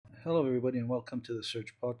Hello, everybody, and welcome to the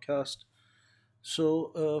Search Podcast.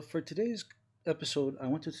 For today's episode, I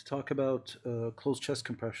wanted to talk about closed chest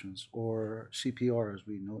compressions, or CPR as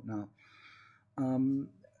we know it now. Um,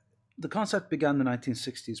 the concept began in the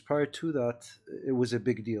 1960s. Prior to that, it was a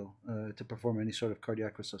big deal to perform any sort of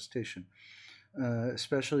cardiac resuscitation,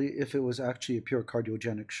 especially if it was actually a pure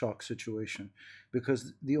cardiogenic shock situation,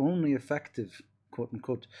 because the only effective quote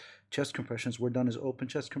unquote chest compressions were done as open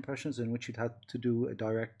chest compressions, in which you'd have to do a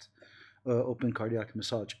direct open cardiac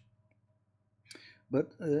massage.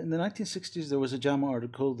 But in the 1960s, there was a JAMA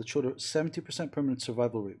article that showed a 70% permanent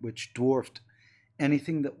survival rate, which dwarfed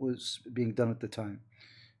anything that was being done at the time.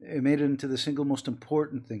 It made it into the single most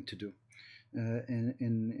important thing to do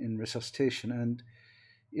in resuscitation. And,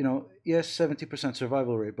 yes, 70%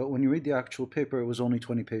 survival rate, but when you read the actual paper, it was only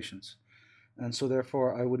 20 patients. And so,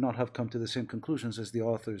 therefore, I would not have come to the same conclusions as the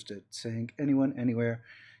authors did, saying anyone, anywhere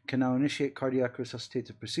can now initiate cardiac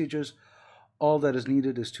resuscitative procedures. All that is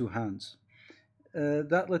needed is two hands.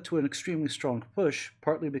 That led to an extremely strong push,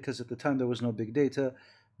 partly because at the time there was no big data,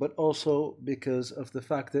 but also because of the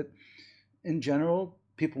fact that, in general,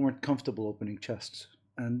 people weren't comfortable opening chests.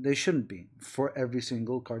 And they shouldn't be for every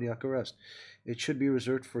single cardiac arrest. It should be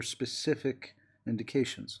reserved for specific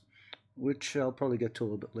indications, which I'll probably get to a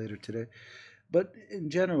little bit later today. But in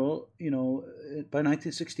general, by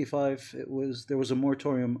 1965, there was a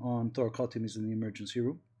moratorium on thoracotomies in the emergency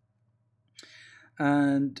room,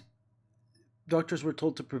 and doctors were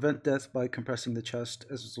told to prevent death by compressing the chest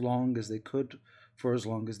as long as they could, for as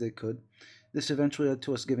long as they could. This eventually led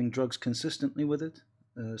to us giving drugs consistently with it,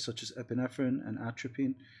 such as epinephrine and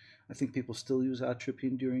atropine. I think people still use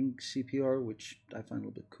atropine during CPR, which I find a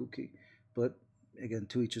little bit kooky, but again,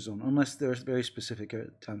 to each his own, unless there's very specific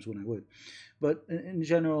times when I would. But in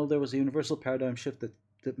general, there was a universal paradigm shift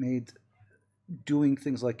that made doing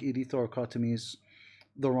things like ED thoracotomies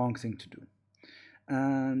the wrong thing to do,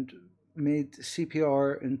 and made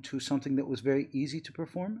CPR into something that was very easy to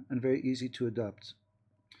perform and very easy to adapt.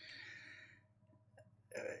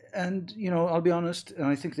 And, I'll be honest, and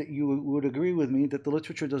I think that you would agree with me that the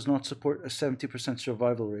literature does not support a 70%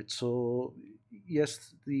 survival rate. So,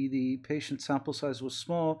 yes, the patient sample size was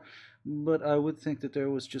small, but I would think that there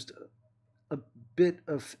was just a bit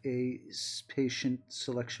of a patient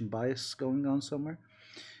selection bias going on somewhere,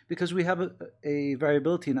 because we have a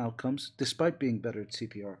variability in outcomes despite being better at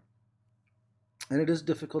CPR. And it is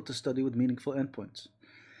difficult to study with meaningful endpoints.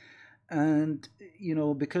 And,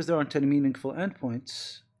 because there aren't any meaningful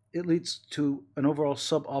endpoints, it leads to an overall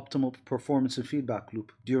suboptimal performance and feedback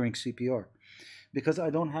loop during CPR, because I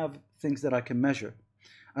don't have things that I can measure.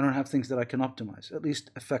 I don't have things that I can optimize, at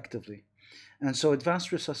least effectively. And so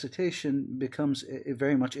advanced resuscitation becomes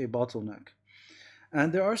very much a bottleneck.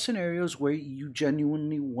 And there are scenarios where you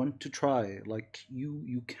genuinely want to try, like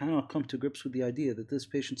you cannot come to grips with the idea that this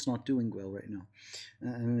patient's not doing well right now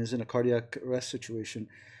and is in a cardiac arrest situation.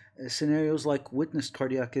 Scenarios like witnessed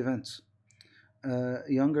cardiac events,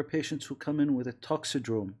 younger patients who come in with a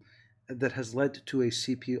toxidrome that has led to a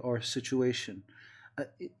CPR situation,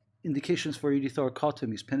 indications for ED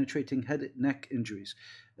thoracotomies, penetrating head and neck injuries,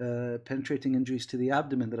 penetrating injuries to the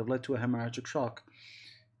abdomen that have led to a hemorrhagic shock.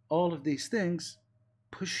 All of these things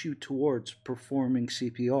push you towards performing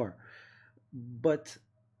CPR. But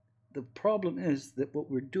the problem is that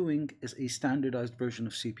what we're doing is a standardized version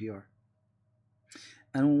of CPR.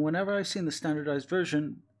 And whenever I've seen the standardized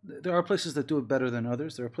version, there are places that do it better than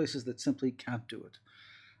others. There are places that simply can't do it.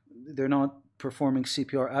 They're not performing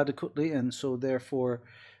CPR adequately, and so therefore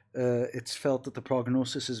it's felt that the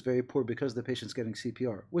prognosis is very poor because the patient's getting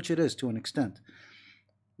CPR, which it is to an extent.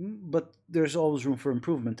 But there's always room for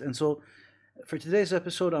improvement. And so for today's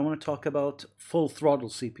episode, I want to talk about full throttle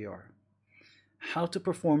CPR, how to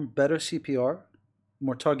perform better CPR,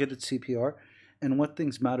 more targeted CPR, and what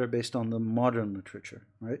things matter based on the modern literature,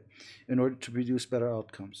 right, in order to produce better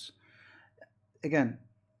outcomes. Again,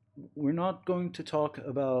 we're not going to talk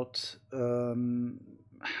about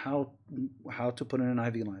how to put in an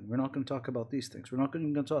IV line. We're not going to talk about these things. We're not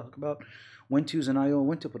going to talk about when to use an IO and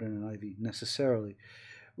when to put in an IV necessarily.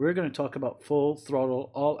 We're going to talk about full throttle,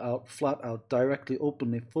 all out, flat out, directly,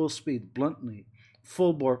 openly, full speed, bluntly,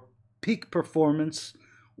 full bore, peak performance,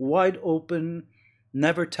 wide open,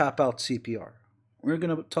 never tap out CPR. We're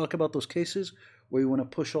going to talk about those cases where you want to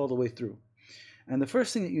push all the way through. And the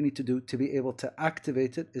first thing that you need to do to be able to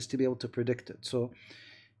activate it is to be able to predict it. So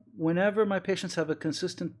whenever my patients have a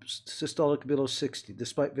consistent systolic below 60,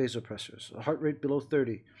 despite vasopressors, a heart rate below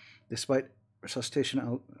 30, despite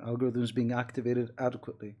resuscitation algorithms being activated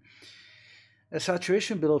adequately, a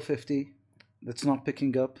saturation below 50 that's not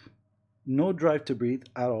picking up, no drive to breathe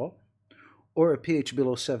at all, or a pH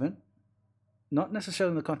below 7, not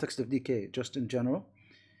necessarily in the context of DKA, just in general,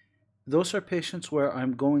 those are patients where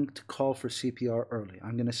I'm going to call for CPR early.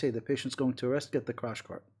 I'm going to say the patient's going to arrest, get the crash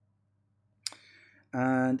cart.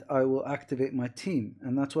 And I will activate my team.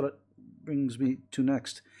 And that's what it brings me to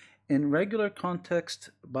next. In regular context,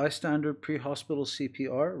 bystander pre-hospital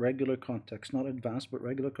CPR, regular context, not advanced, but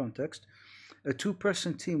regular context, a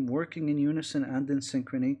two-person team working in unison and in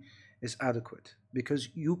synchrony is adequate because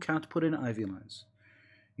you can't put in IV lines.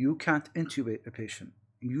 You can't intubate a patient.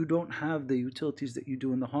 You don't have the utilities that you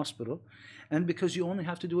do in the hospital, and because you only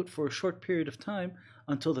have to do it for a short period of time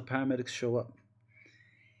until the paramedics show up.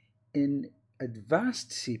 In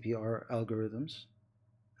advanced CPR algorithms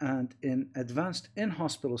and in advanced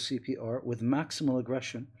in-hospital CPR with maximal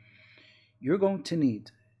aggression, you're going to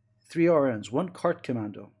need 3 RNs, 1 cart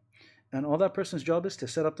commando, and all that person's job is to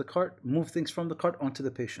set up the cart, move things from the cart onto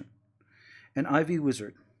the patient. An IV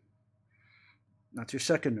wizard. That's your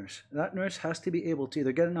second nurse. That nurse has to be able to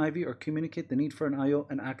either get an IV or communicate the need for an IO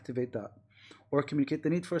and activate that, or communicate the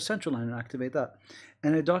need for a central line and activate that.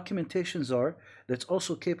 And the documentations are that's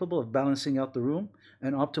also capable of balancing out the room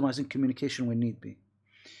and optimizing communication when need be.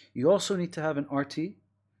 You also need to have an RT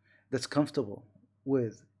that's comfortable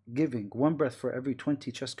with giving 1 breath for every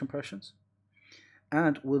 20 chest compressions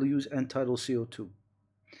and will use end-tidal CO2.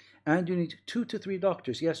 And you need 2 to 3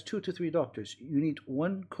 doctors. Yes, 2 to 3 doctors. You need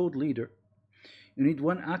 1 code leader. You need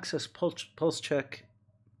 1 access pulse check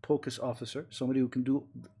POCUS officer, somebody who can do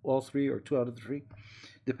all 3 or 2 out of the 3,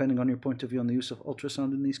 depending on your point of view on the use of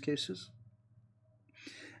ultrasound in these cases.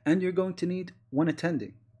 And you're going to need 1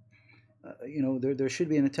 attending. There should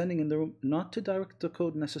be an attending in the room, not to direct the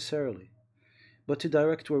code necessarily, but to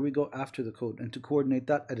direct where we go after the code and to coordinate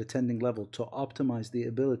that at attending level to optimize the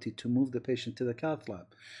ability to move the patient to the cath lab,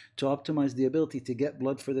 to optimize the ability to get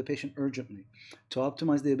blood for the patient urgently, to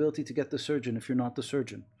optimize the ability to get the surgeon if you're not the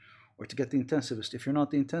surgeon, or to get the intensivist if you're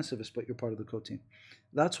not the intensivist but you're part of the code team.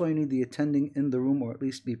 That's why you need the attending in the room or at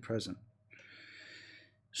least be present.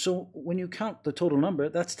 So when you count the total number,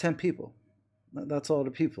 that's 10 people. That's a lot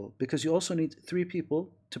of people, because you also need 3 people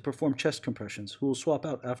to perform chest compressions who will swap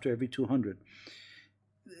out after every 200.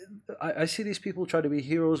 I see these people try to be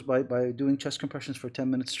heroes by doing chest compressions for 10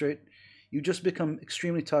 minutes straight. You just become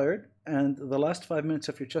extremely tired, and the last 5 minutes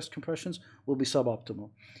of your chest compressions will be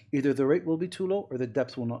suboptimal. Either the rate will be too low or the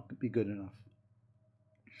depth will not be good enough.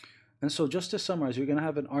 And so just to summarize, you're going to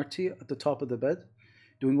have an RT at the top of the bed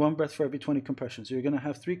doing 1 breath for every 20 compressions. You're going to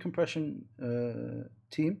have 3 compression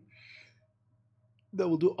team that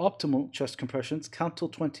will do optimal chest compressions, count till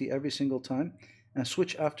 20 every single time, and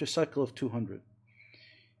switch after cycle of 200.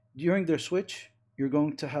 During their switch, you're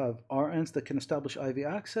going to have RNs that can establish IV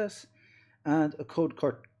access and a code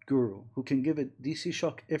cart guru who can give a DC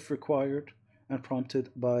shock if required and prompted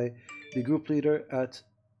by the group leader at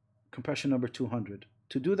compression number 200.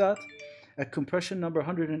 To do that, at compression number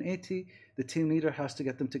 180, the team leader has to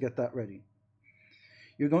get them to get that ready.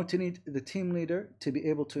 You're going to need the team leader to be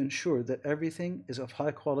able to ensure that everything is of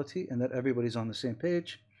high quality and that everybody's on the same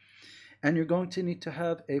page. And you're going to need to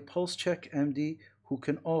have a pulse check MD who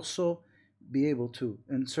can also be able to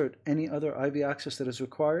insert any other IV access that is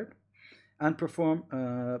required and perform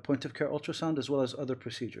point of care ultrasound as well as other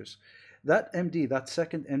procedures. That MD, that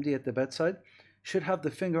second MD at the bedside, should have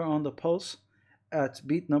the finger on the pulse at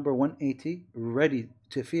beat number 180, ready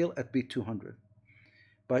to feel at beat 200.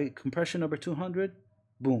 By compression number 200,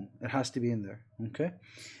 boom, it has to be in there, okay?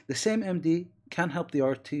 The same MD can help the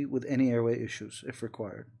RT with any airway issues if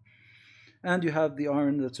required. And you have the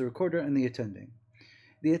RN that's a recorder and the attending.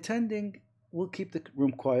 The attending will keep the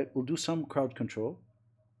room quiet, will do some crowd control,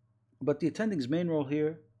 but the attending's main role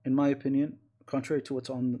here, in my opinion, contrary to what's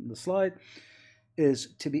on the slide, is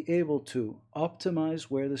to be able to optimize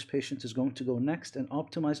where this patient is going to go next and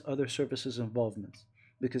optimize other services involvement.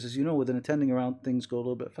 Because as you know, with an attending around, things go a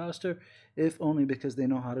little bit faster, if only because they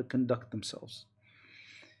know how to conduct themselves.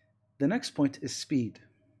 The next point is speed.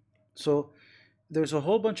 So there's a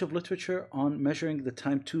whole bunch of literature on measuring the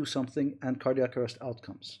time to something and cardiac arrest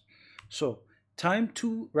outcomes. So time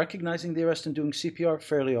to recognizing the arrest and doing CPR,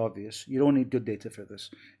 fairly obvious. You don't need good data for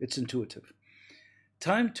this. It's intuitive.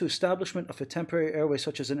 Time to establishment of a temporary airway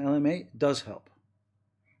such as an LMA does help.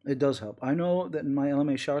 It does help. I know that in my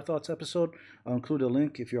LMA Shower Thoughts episode, I'll include a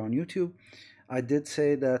link if you're on YouTube. I did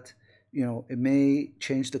say that, it may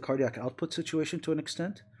change the cardiac output situation to an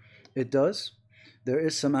extent. It does. There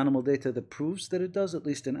is some animal data that proves that it does, at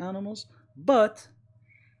least in animals, but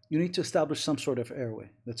you need to establish some sort of airway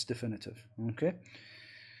that's definitive, okay?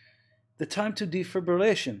 The time to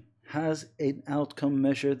defibrillation has an outcome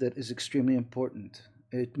measure that is extremely important.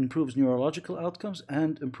 It improves neurological outcomes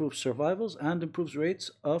and improves survivals and improves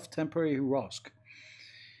rates of temporary ROSC.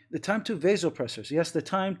 The time to vasopressors, yes, the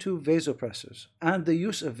time to vasopressors and the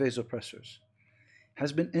use of vasopressors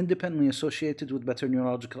has been independently associated with better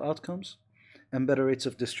neurological outcomes and better rates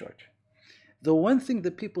of discharge. The one thing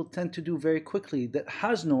that people tend to do very quickly that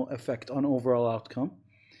has no effect on overall outcome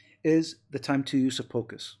is the time to use of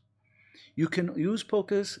POCUS. You can use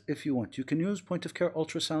POCUS if you want. You can use point of care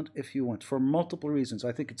ultrasound if you want, for multiple reasons.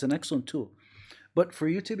 I think it's an excellent tool. But for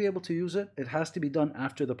you to be able to use it, it has to be done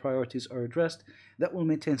after the priorities are addressed. That will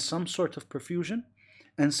maintain some sort of perfusion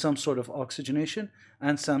and some sort of oxygenation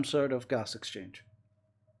and some sort of gas exchange.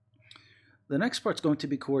 The next part is going to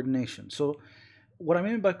be coordination. So what I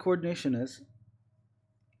mean by coordination is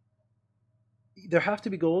there have to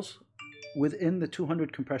be goals within the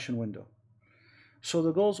 200 compression window. So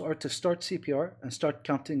the goals are to start CPR and start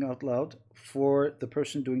counting out loud for the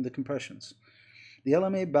person doing the compressions. The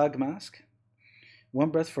LMA bag mask, 1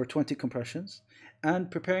 breath for 20 compressions,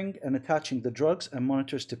 and preparing and attaching the drugs and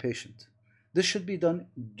monitors to patient. This should be done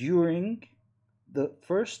during the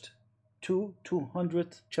first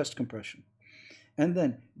 200th chest compression. And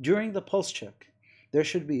then during the pulse check, there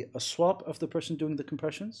should be a swap of the person doing the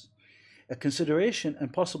compressions, a consideration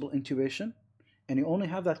and possible intubation, and you only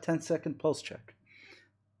have that 10-second pulse check,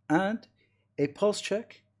 and a pulse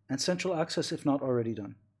check and central access if not already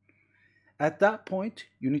done. At that point,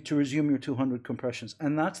 you need to resume your 200 compressions,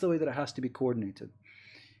 and that's the way that it has to be coordinated.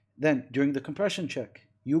 Then, during the compression check,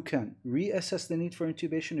 you can reassess the need for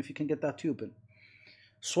intubation if you can get that tube in,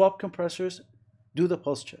 swap compressors, do the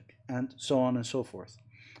pulse check, and so on and so forth.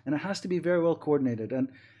 And it has to be very well coordinated. And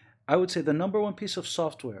I would say the number one piece of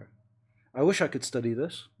software, I wish I could study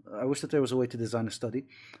this, I wish that there was a way to design a study,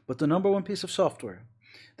 but the number one piece of software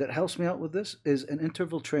that helps me out with this is an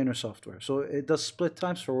interval trainer software. So it does split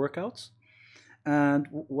times for workouts. And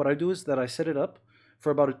what I do is that I set it up for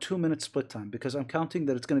about a 2-minute split time, because I'm counting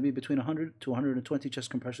that it's going to be between 100 to 120 chest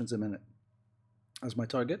compressions a minute as my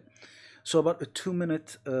target. So about a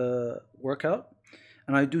 2-minute workout,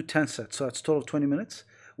 and I do 10 sets. So that's a total of 20 minutes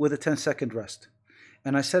with a 10-second rest.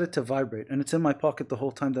 And I set it to vibrate, and it's in my pocket the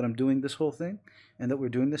whole time that I'm doing this whole thing and that we're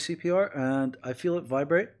doing the CPR, and I feel it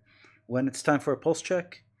vibrate when it's time for a pulse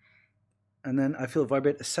check, and then I feel it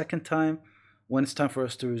vibrate a second time when it's time for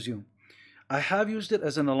us to resume. I have used it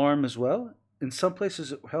as an alarm as well. In some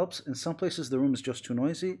places it helps, in some places the room is just too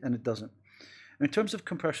noisy and it doesn't. In terms of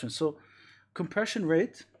compression, so compression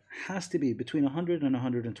rate has to be between 100 and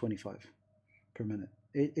 125 per minute.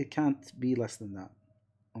 It can't be less than that,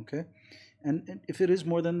 okay? And if it is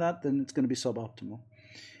more than that, then it's going to be suboptimal.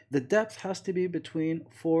 The depth has to be between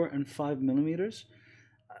 4 and 5 millimeters.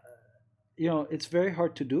 It's very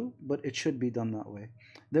hard to do, but it should be done that way.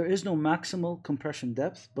 There is no maximal compression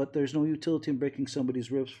depth, but there's no utility in breaking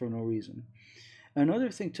somebody's ribs for no reason. Another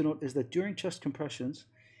thing to note is that during chest compressions,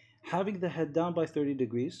 having the head down by 30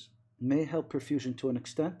 degrees may help perfusion to an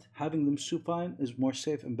extent. Having them supine is more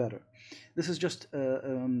safe and better. This is just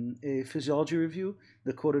a physiology review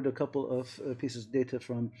that quoted a couple of pieces of data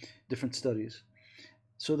from different studies.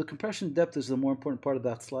 So the compression depth is the more important part of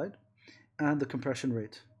that slide, and the compression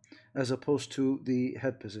rate, as opposed to the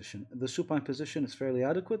head position. The supine position is fairly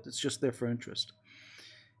adequate, it's just there for interest.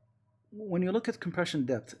 When you look at compression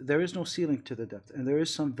depth, there is no ceiling to the depth, and there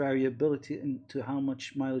is some variability into how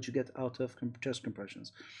much mileage you get out of chest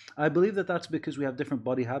compressions. I believe that that's because we have different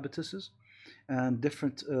body habituses and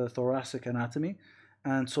different thoracic anatomy,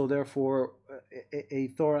 and so therefore a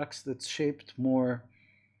thorax that's shaped more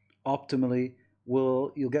optimally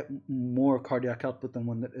you'll get more cardiac output than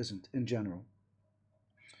one that isn't in general.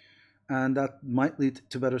 And that might lead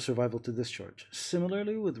to better survival to discharge.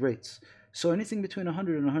 Similarly with rates. So anything between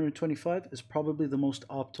 100 and 125 is probably the most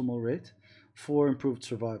optimal rate for improved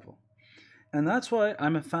survival. And that's why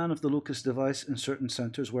I'm a fan of the Lucas device in certain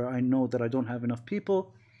centers where I know that I don't have enough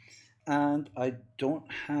people, and I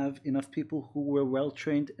don't have enough people who were well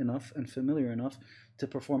trained enough and familiar enough to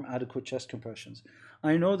perform adequate chest compressions.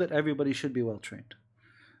 I know that everybody should be well trained.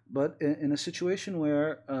 But in a situation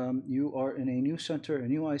where you are in a new center, a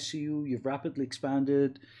new ICU, you've rapidly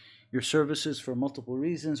expanded your services for multiple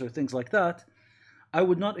reasons or things like that, I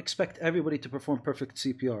would not expect everybody to perform perfect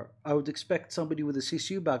CPR. I would expect somebody with a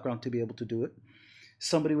CCU background to be able to do it,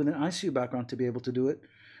 somebody with an ICU background to be able to do it,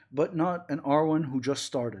 but not an R1 who just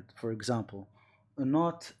started, for example, and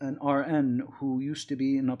not an RN who used to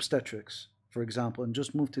be in obstetrics, for example, and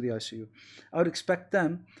just moved to the ICU. I would expect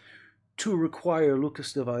them to require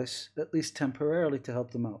Lucas device, at least temporarily, to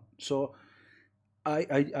help them out. So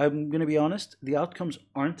I'm going to be honest, the outcomes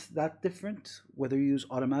aren't that different, whether you use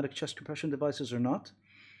automatic chest compression devices or not.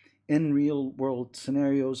 in real world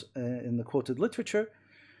scenarios in the quoted literature,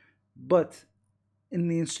 but in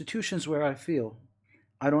the institutions where I feel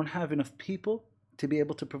I don't have enough people to be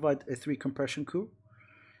able to provide a 3 compression crew,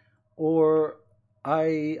 or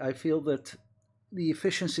I feel that the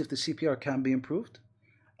efficiency of the CPR can be improved,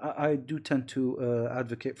 I do tend to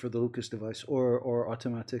advocate for the Lucas device or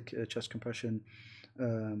automatic chest compression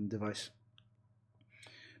device.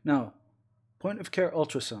 Now, point of care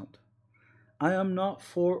ultrasound. I am not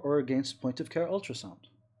for or against point of care ultrasound.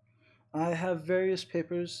 I have various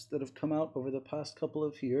papers that have come out over the past couple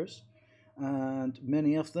of years, and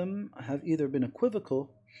many of them have either been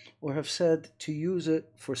equivocal or have said to use it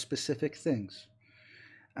for specific things.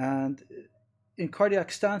 And in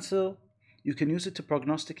cardiac standstill, you can use it to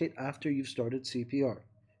prognosticate after you've started CPR.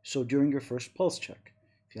 So during your first pulse check,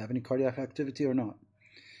 if you have any cardiac activity or not.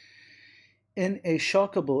 In a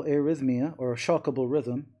shockable arrhythmia or a shockable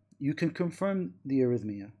rhythm, you can confirm the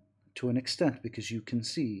arrhythmia to an extent because you can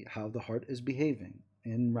see how the heart is behaving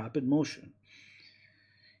in rapid motion.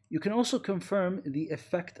 You can also confirm the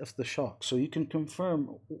effect of the shock. So you can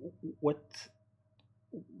confirm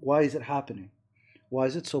why is it happening? Why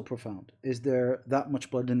is it so profound? Is there that much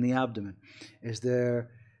blood in the abdomen? Is there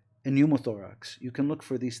a pneumothorax? You can look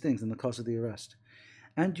for these things in the cause of the arrest.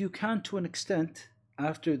 And you can, to an extent,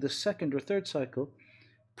 after the second or third cycle,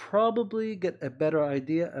 probably get a better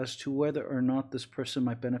idea as to whether or not this person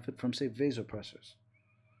might benefit from, say, vasopressors.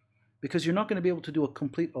 Because you're not going to be able to do a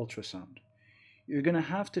complete ultrasound. You're going to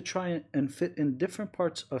have to try and fit in different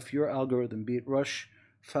parts of your algorithm, be it rush,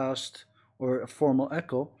 fast, or a formal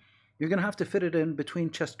echo. You're going to have to fit it in between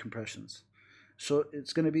chest compressions. So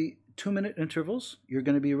it's going to be 2-minute intervals. You're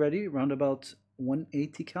going to be ready around about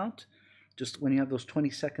 180 count, just when you have those 20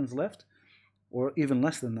 seconds left, or even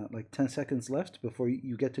less than that, like 10 seconds left before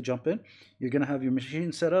you get to jump in. You're going to have your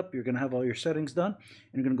machine set up, you're going to have all your settings done,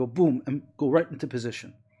 and you're going to go boom and go right into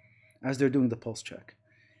position as they're doing the pulse check.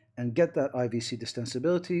 And get that IVC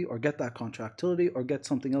distensibility, or get that contractility, or get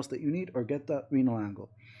something else that you need, or get that renal angle.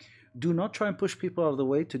 Do not try and push people out of the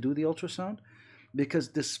way to do the ultrasound, because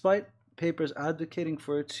despite papers advocating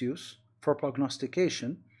for its use for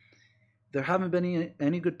prognostication, there haven't been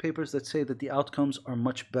any good papers that say that the outcomes are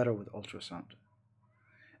much better with ultrasound.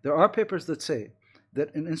 There are papers that say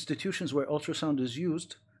that in institutions where ultrasound is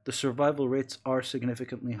used, the survival rates are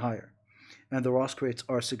significantly higher, and the ROSC rates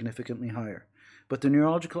are significantly higher. But the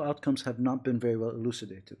neurological outcomes have not been very well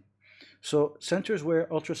elucidated. So centers where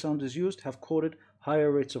ultrasound is used have quoted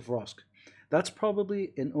higher rates of ROSC. That's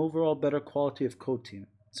probably an overall better quality of code team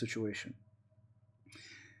situation.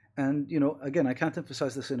 And, again, I can't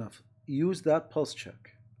emphasize this enough. Use that pulse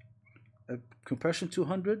check. A compression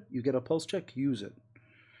 200, you get a pulse check, use it.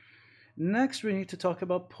 Next, we need to talk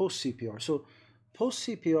about post-CPR. So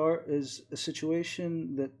post-CPR is a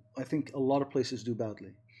situation that I think a lot of places do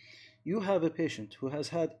badly. You have a patient who has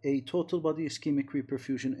had a total body ischemic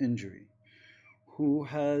reperfusion injury, who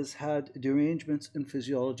has had derangements in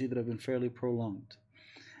physiology that have been fairly prolonged,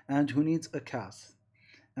 and who needs a cath.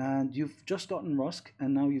 And you've just gotten RUSC,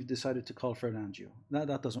 and now you've decided to call for an angio.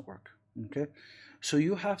 That doesn't work, okay? So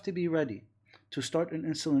you have to be ready to start an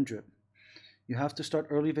insulin drip. You have to start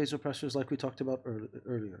early vasopressors like we talked about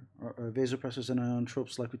earlier, or vasopressors and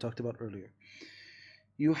ionotropes like we talked about earlier.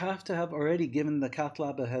 You have to have already given the cath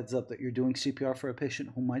lab a heads up that you're doing CPR for a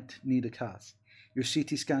patient who might need a cath. Your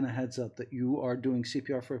CT scan a heads up that you are doing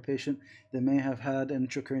CPR for a patient that may have had an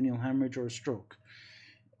intracranial hemorrhage or a stroke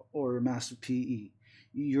or a massive PE.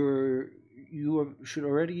 You should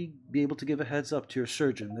already be able to give a heads up to your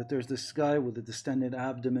surgeon that there's this guy with a distended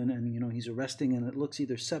abdomen and he's arresting and it looks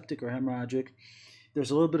either septic or hemorrhagic.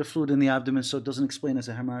 There's a little bit of fluid in the abdomen, so it doesn't explain as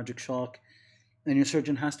a hemorrhagic shock. And your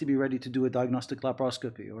surgeon has to be ready to do a diagnostic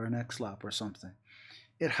laparoscopy or an X-lap or something.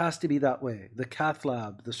 It has to be that way. The cath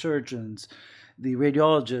lab, the surgeons, the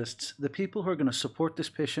radiologists, the people who are going to support this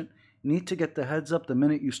patient need to get the heads up the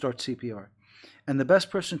minute you start CPR. And the best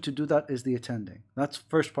person to do that is the attending. That's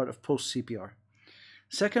first part of post-CPR.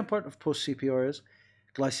 Second part of post-CPR is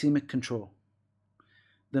glycemic control.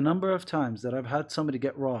 The number of times that I've had somebody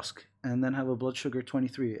get ROSC and then have a blood sugar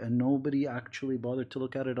 23 and nobody actually bothered to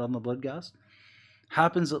look at it on the blood gas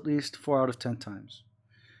happens at least 4 out of 10 times.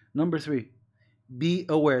 Number 3, be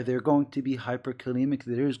aware they're going to be hyperkalemic.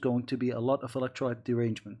 There is going to be a lot of electrolyte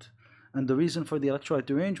derangement. And the reason for the electrolyte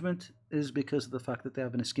derangement is because of the fact that they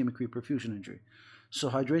have an ischemic reperfusion injury. So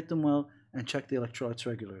hydrate them well and check the electrolytes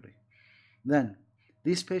regularly. Then,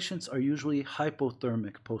 these patients are usually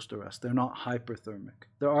hypothermic post-arrest. They're not hyperthermic.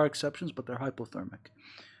 There are exceptions, but they're hypothermic.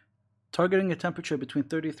 Targeting a temperature between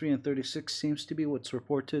 33 and 36 seems to be what's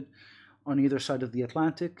reported on either side of the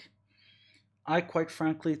Atlantic. I quite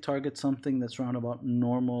frankly target something that's around about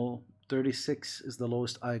normal. 36 is the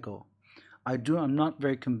lowest I go. I'm not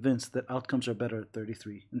very convinced that outcomes are better at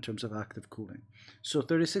 33 in terms of active cooling. So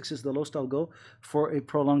 36 is the lowest I'll go for a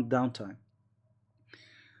prolonged downtime.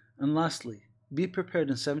 And lastly, be prepared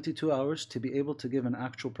in 72 hours to be able to give an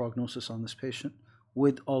actual prognosis on this patient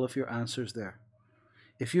with all of your answers there.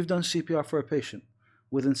 If you've done CPR for a patient,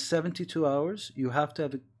 within 72 hours, you have to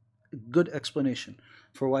have a good explanation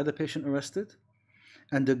for why the patient arrested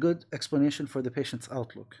and a good explanation for the patient's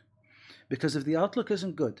outlook. Because if the outlook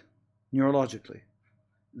isn't good, neurologically,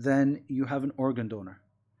 then you have an organ donor.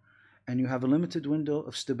 And you have a limited window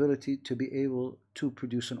of stability to be able to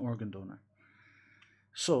produce an organ donor.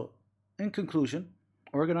 So, in conclusion,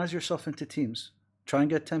 organize yourself into teams. Try and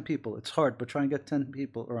get 10 people. It's hard, but try and get 10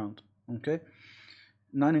 people around. Okay?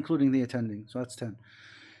 9 including the attending, so that's 10.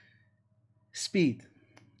 Speed.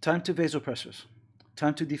 Time to vasopressors.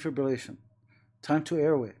 Time to defibrillation. Time to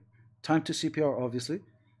airway. Time to CPR, obviously,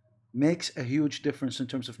 makes a huge difference in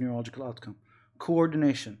terms of neurological outcome.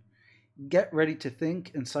 Coordination. Get ready to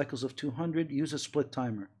think in cycles of 200. Use a split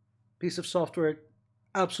timer. Piece of software,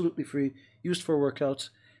 absolutely free, used for workouts,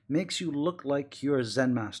 makes you look like you're a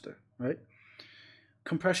Zen master, right?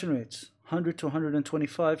 Compression rates, 100 to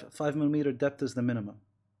 125, 5 millimeter depth is the minimum.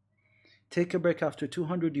 Take a break after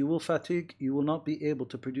 200, you will fatigue, you will not be able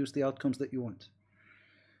to produce the outcomes that you want.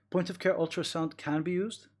 Point of care ultrasound can be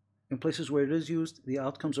used. In places where it is used, the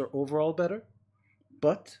outcomes are overall better,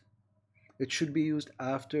 but it should be used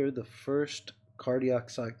after the first cardiac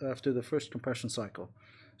cycle, after the first compression cycle.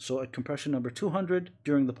 So at compression number 200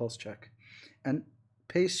 during the pulse check. And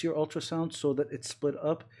pace your ultrasound so that it's split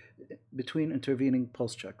up between intervening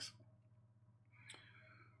pulse checks.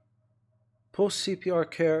 Post-CPR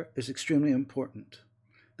care is extremely important.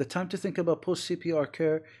 The time to think about post-CPR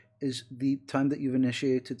care is the time that you've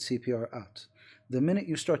initiated CPR out. The minute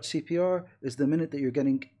you start CPR is the minute that you're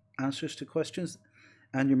getting answers to questions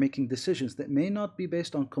and you're making decisions that may not be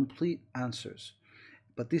based on complete answers,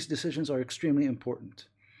 but these decisions are extremely important.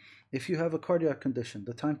 If you have a cardiac condition,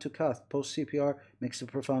 the time to cath post-CPR makes a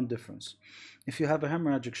profound difference. If you have a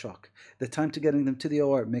hemorrhagic shock, the time to getting them to the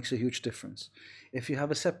OR makes a huge difference. If you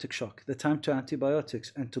have a septic shock, the time to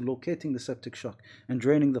antibiotics and to locating the septic shock and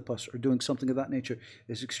draining the pus or doing something of that nature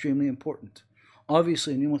is extremely important.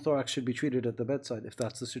 Obviously, pneumothorax should be treated at the bedside if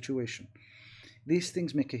that's the situation. These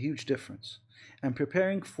things make a huge difference. And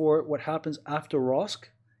preparing for what happens after ROSC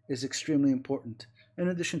is extremely important, in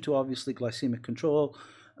addition to obviously glycemic control,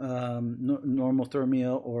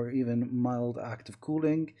 normothermia, or even mild active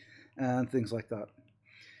cooling, and things like that.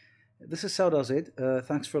 This is Saud Al-Zaid.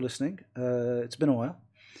 Thanks for listening. It's been a while.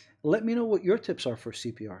 Let me know what your tips are for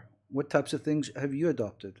CPR. What types of things have you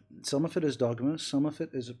adopted? Some of it is dogma, some of it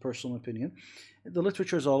is a personal opinion. The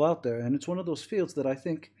literature is all out there, and it's one of those fields that I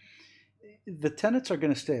think the tenets are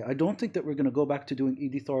going to stay. I don't think that we're going to go back to doing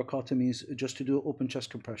ED thoracotomies just to do open chest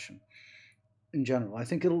compression in general. I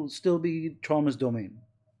think it'll still be trauma's domain,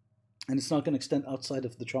 and it's not going to extend outside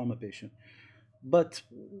of the trauma patient. But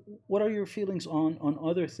what are your feelings on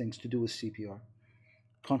other things to do with CPR?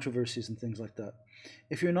 Controversies and things like that.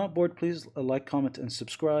 If you're not bored, please like, comment, and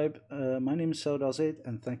subscribe. My name is Saud Al-Zaid,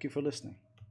 and thank you for listening.